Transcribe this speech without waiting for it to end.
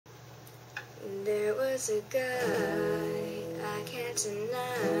There was a guy I can't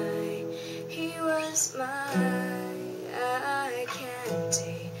deny. He was my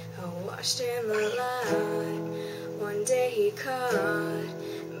candy. I watched him alive. One day he caught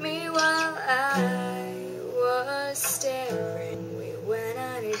me while I was staring. We went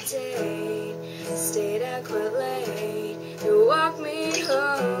on a date, stayed out quite late. He walked me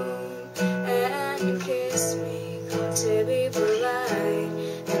home and kissed me, called to be polite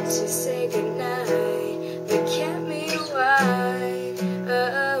and to say goodnight, but kept me wide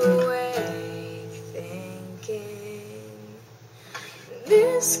awake, thinking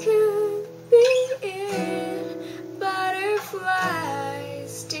this could be it.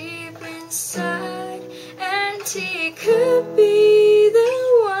 Butterflies deep inside, and he could be the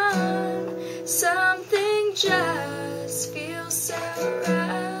one. Something just feels so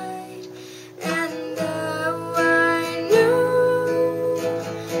right, and though I knew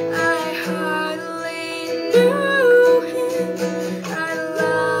I hardly knew him, I'd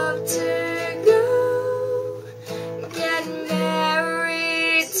love to go get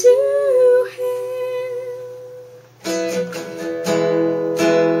married to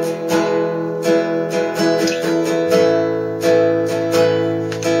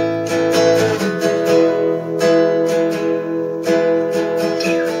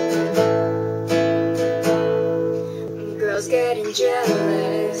getting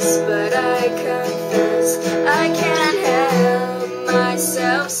jealous, but I confess I can't help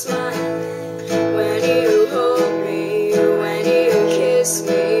myself smiling when you hold me, when you kiss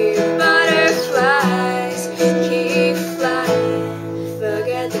me. Butterflies keep flying,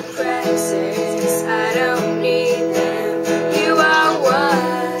 forget the